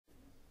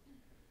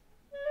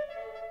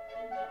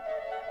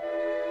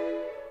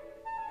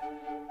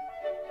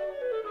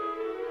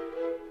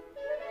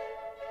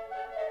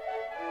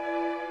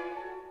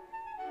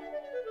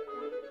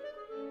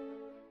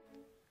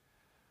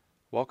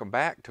Welcome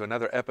back to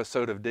another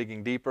episode of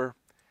Digging Deeper.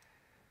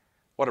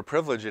 What a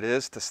privilege it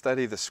is to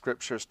study the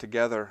Scriptures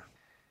together.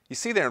 You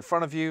see there in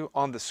front of you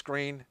on the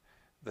screen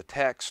the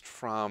text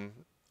from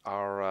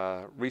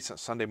our recent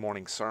Sunday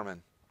morning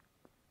sermon.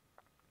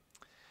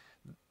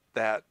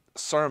 That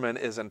sermon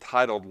is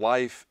entitled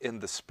Life in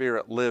the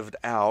Spirit Lived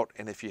Out,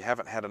 and if you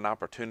haven't had an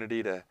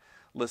opportunity to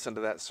listen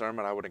to that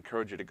sermon, I would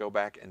encourage you to go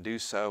back and do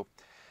so.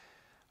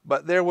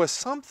 But there was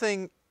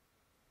something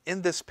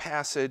in this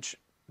passage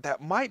that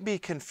might be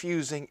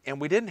confusing, and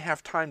we didn't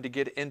have time to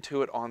get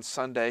into it on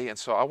Sunday, and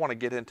so I want to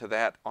get into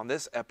that on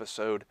this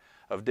episode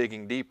of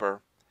Digging Deeper.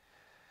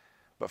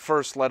 But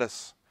first, let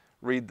us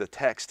read the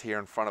text here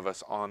in front of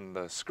us on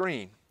the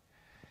screen.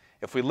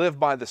 If we live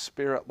by the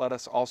Spirit, let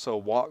us also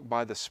walk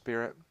by the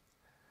Spirit.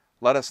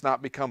 Let us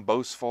not become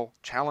boastful,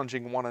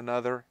 challenging one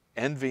another,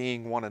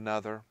 envying one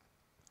another.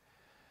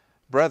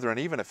 Brethren,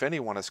 even if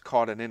anyone is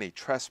caught in any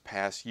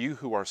trespass, you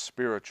who are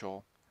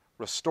spiritual,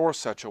 restore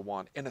such a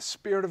one in a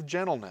spirit of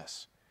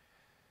gentleness,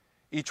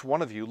 each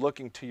one of you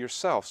looking to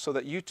yourself, so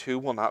that you too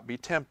will not be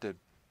tempted.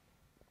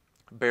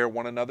 Bear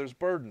one another's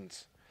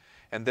burdens,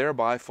 and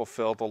thereby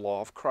fulfill the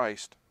law of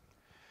Christ.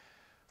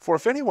 For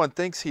if anyone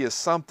thinks he is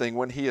something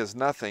when he is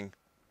nothing,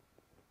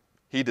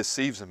 he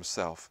deceives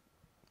himself.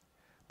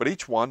 But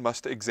each one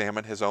must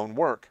examine his own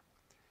work,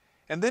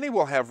 and then he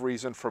will have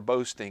reason for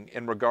boasting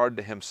in regard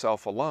to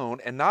himself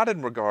alone, and not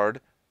in regard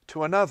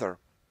to another.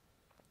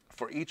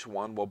 For each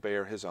one will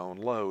bear his own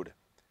load.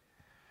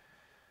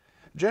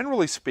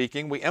 Generally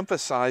speaking, we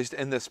emphasized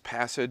in this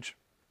passage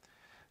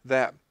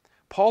that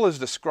Paul is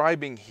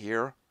describing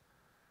here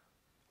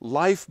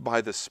life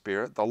by the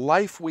Spirit, the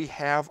life we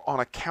have on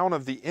account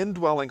of the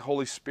indwelling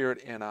Holy Spirit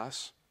in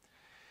us,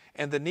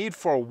 and the need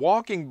for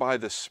walking by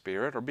the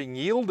Spirit or being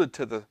yielded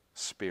to the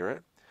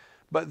Spirit.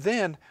 But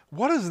then,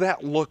 what does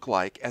that look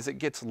like as it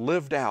gets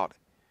lived out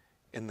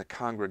in the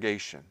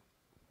congregation?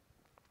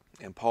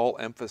 And Paul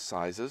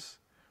emphasizes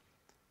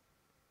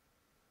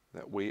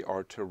that we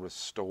are to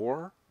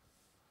restore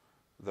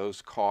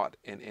those caught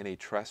in any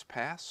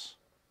trespass.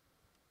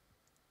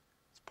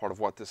 It's part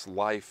of what this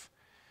life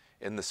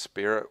in the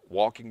Spirit,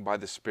 walking by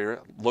the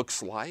Spirit,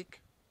 looks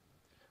like,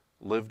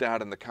 lived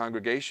out in the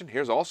congregation.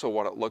 Here's also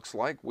what it looks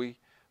like. We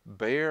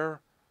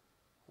bear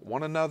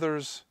one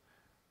another's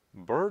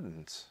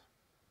burdens.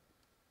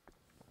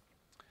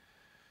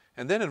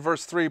 And then in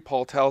verse 3,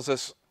 Paul tells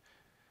us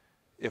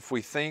if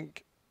we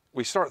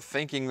start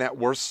thinking that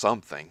we're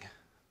something,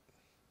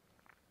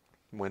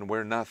 when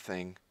we're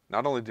nothing,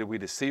 not only do we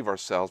deceive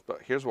ourselves, but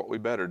here's what we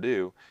better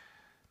do.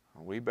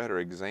 We better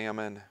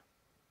examine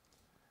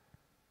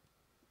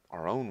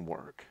our own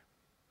work.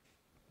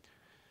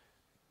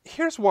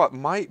 Here's what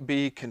might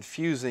be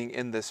confusing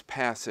in this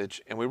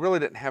passage, and we really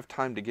didn't have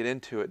time to get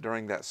into it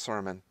during that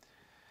sermon.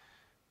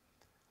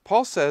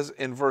 Paul says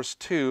in verse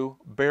 2,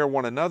 bear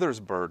one another's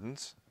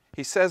burdens.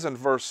 He says in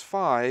verse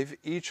 5,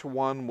 each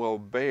one will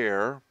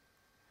bear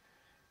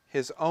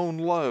his own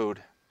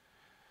load.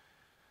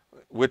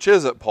 Which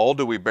is it, Paul?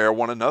 Do we bear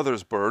one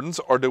another's burdens,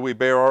 or do we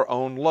bear our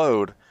own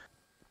load?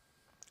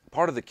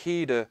 Part of the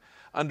key to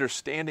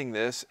understanding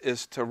this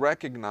is to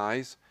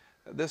recognize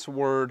that this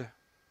word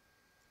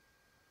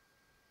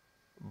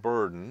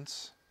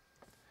burdens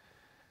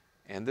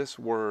and this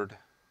word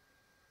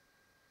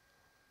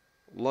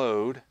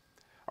load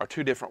are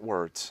two different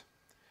words.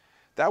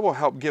 That will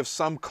help give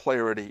some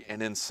clarity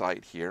and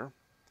insight here.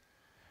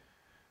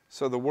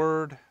 So the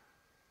word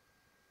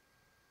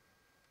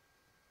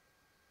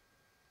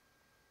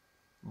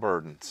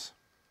burdens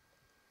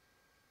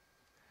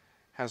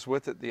has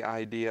with it the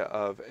idea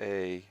of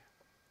a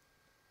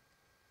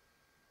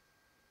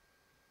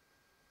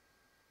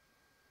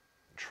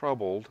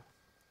troubled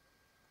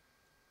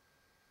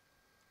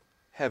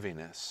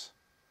heaviness.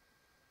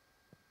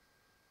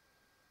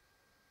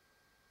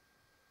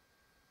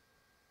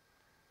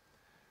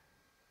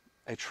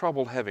 A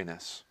troubled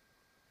heaviness.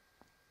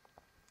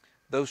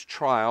 Those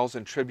trials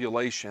and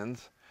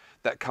tribulations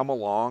that come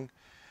along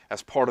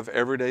as part of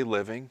everyday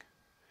living,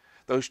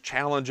 those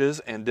challenges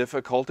and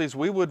difficulties,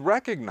 we would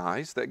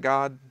recognize that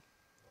God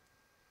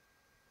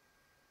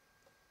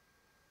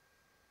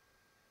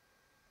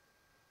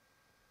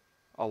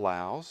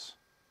allows,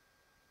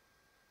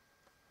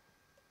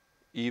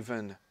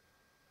 even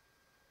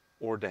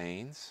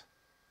ordains,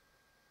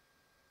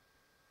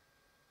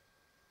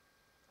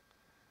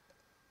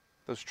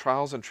 those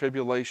trials and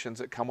tribulations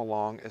that come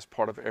along as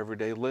part of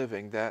everyday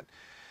living that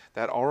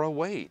are a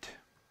weight.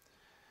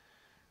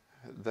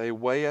 They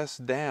weigh us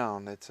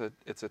down. It's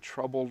a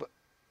troubled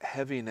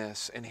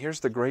heaviness. And here's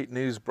the great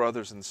news,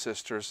 brothers and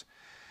sisters.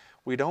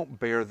 We don't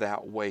bear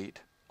that weight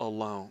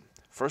alone.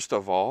 First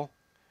of all,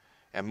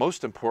 and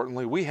most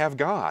importantly, we have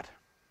God,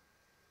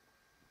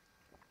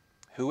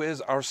 who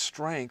is our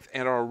strength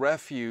and our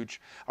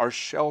refuge, our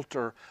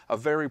shelter, a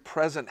very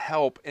present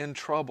help in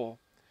trouble.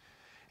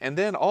 And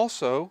then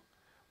also,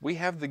 we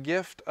have the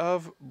gift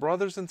of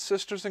brothers and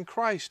sisters in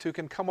Christ who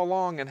can come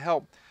along and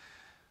help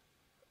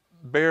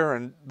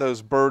bear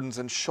those burdens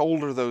and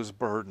shoulder those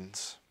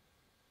burdens.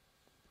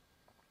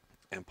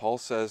 And Paul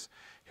says,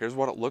 Here's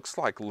what it looks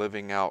like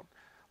living out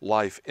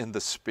life in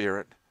the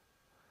Spirit,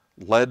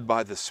 led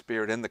by the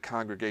Spirit in the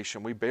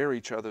congregation. We bear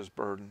each other's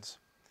burdens.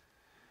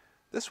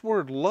 This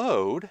word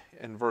load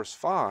in verse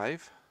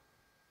 5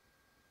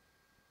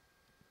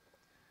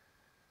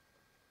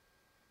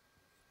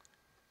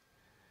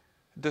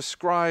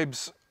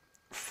 describes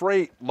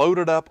freight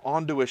loaded up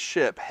onto a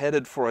ship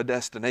headed for a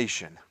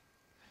destination.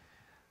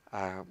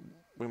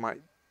 We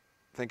might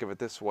think of it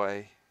this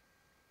way: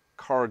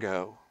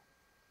 cargo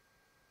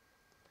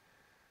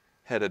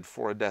headed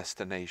for a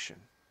destination.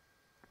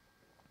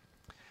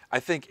 I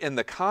think in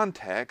the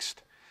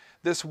context,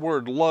 this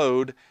word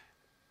load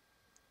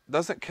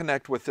doesn't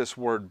connect with this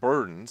word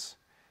burdens.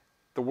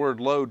 The word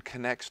load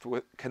connects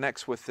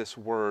with this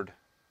word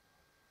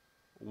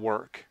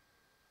work.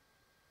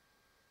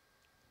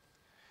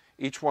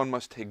 Each one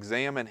must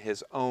examine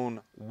his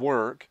own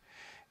work.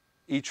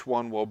 Each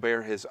one will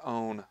bear his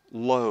own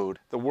load.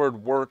 The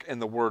word work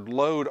and the word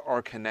load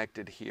are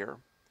connected here.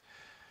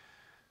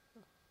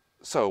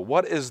 So,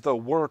 what is the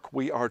work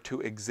we are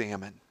to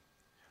examine?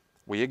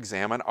 We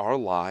examine our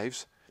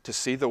lives to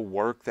see the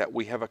work that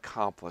we have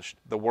accomplished,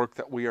 the work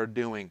that we are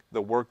doing,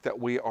 the work that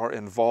we are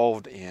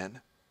involved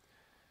in.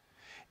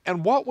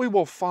 And what we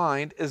will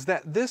find is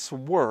that this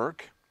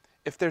work,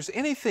 if there's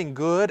anything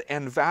good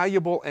and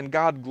valuable and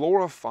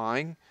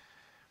God-glorifying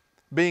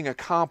being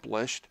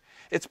accomplished,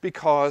 it's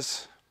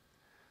because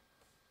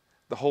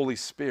the Holy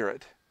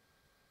Spirit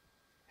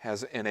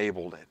has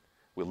enabled it.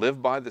 We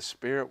live by the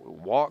Spirit, we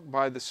walk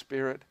by the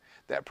Spirit.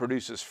 That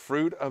produces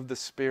fruit of the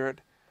Spirit.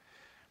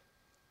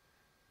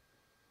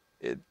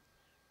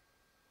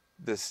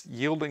 This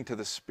yielding to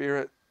the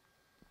Spirit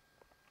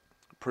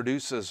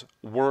produces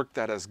work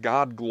that is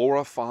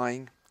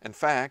God-glorifying. In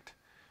fact,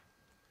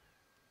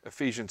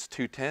 Ephesians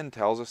 2:10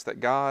 tells us that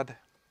God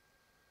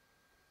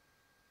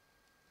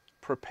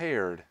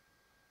prepared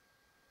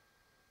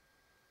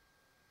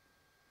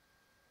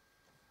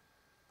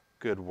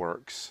good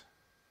works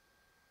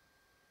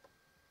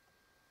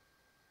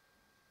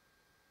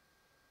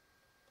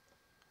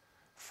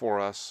for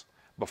us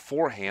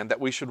beforehand that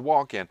we should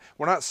walk in.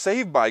 We're not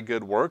saved by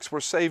good works, we're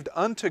saved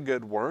unto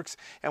good works,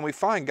 and we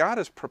find God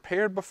has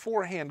prepared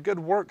beforehand good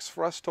works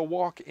for us to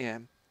walk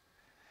in.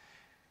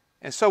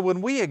 And so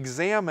when we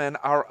examine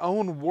our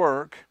own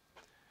work,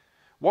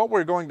 what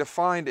we're going to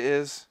find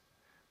is,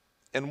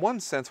 in one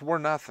sense, we're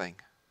nothing.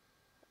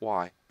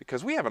 Why?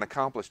 Because we haven't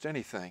accomplished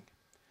anything.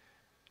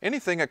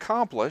 Anything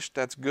accomplished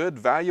that's good,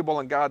 valuable,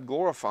 and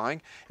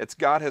God-glorifying, it's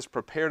God has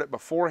prepared it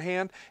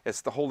beforehand. It's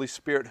the Holy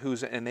Spirit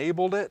who's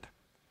enabled it.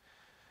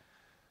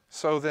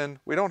 So then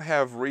we don't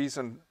have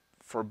reason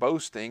for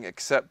boasting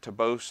except to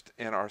boast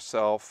in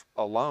ourselves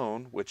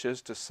alone, which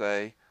is to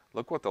say,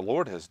 look what the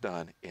Lord has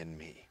done in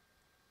me,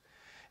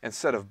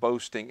 instead of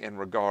boasting in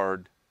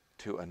regard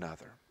to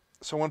another.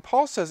 So when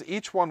Paul says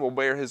each one will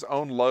bear his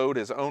own load,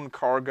 his own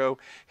cargo,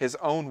 his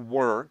own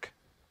work,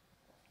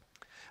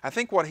 I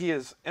think what he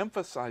is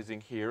emphasizing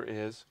here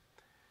is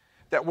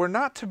that we're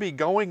not to be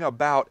going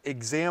about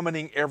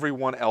examining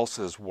everyone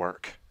else's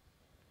work.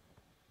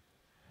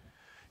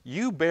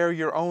 You bear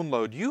your own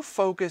load. You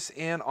focus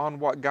in on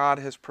what God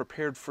has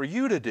prepared for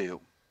you to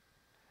do.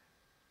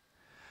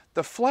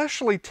 The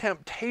fleshly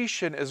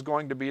temptation is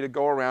going to be to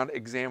go around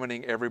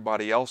examining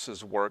everybody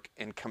else's work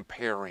and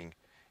comparing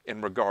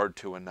in regard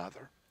to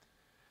another.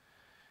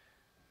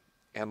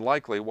 And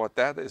likely what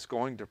that is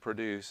going to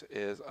produce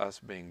is us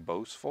being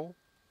boastful.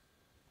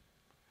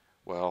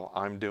 Well,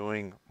 I'm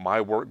doing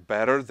my work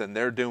better than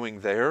they're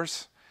doing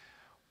theirs.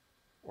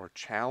 Or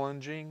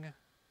challenging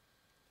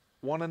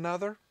one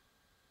another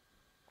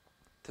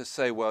to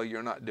say, well,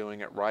 you're not doing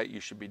it right, you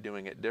should be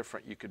doing it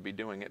different, you could be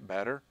doing it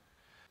better.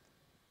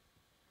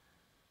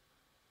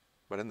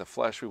 But in the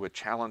flesh we would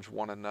challenge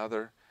one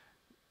another.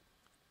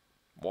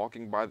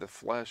 Walking by the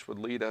flesh would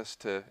lead us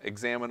to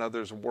examine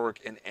others' work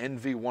and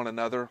envy one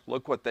another.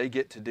 Look what they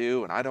get to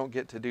do and I don't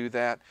get to do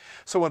that.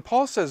 So when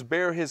Paul says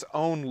bear his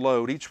own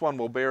load, each one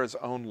will bear his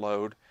own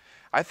load,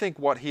 I think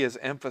what he is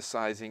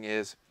emphasizing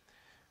is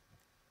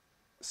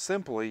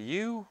simply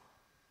you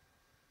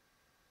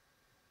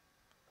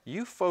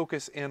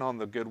focus in on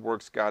the good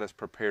works God has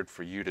prepared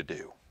for you to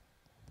do.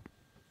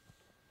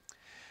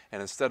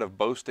 And instead of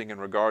boasting in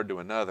regard to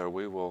another,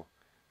 we will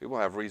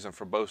have reason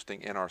for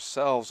boasting in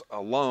ourselves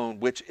alone,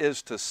 which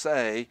is to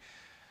say,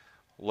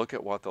 look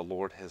at what the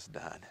Lord has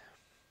done.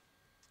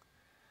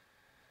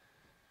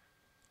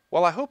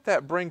 Well, I hope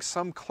that brings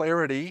some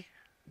clarity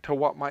to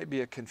what might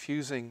be a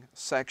confusing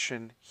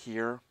section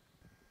here.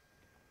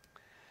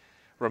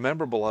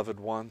 Remember, beloved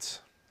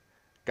ones,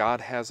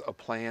 God has a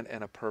plan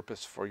and a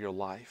purpose for your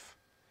life.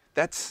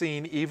 That's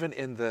seen even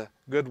in the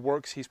good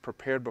works He's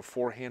prepared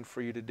beforehand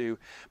for you to do.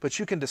 But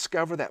you can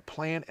discover that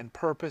plan and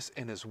purpose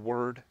in His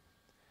Word.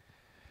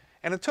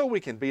 And until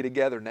we can be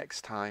together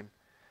next time,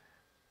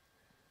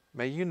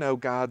 may you know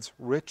God's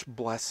rich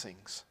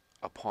blessings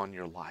upon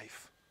your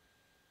life.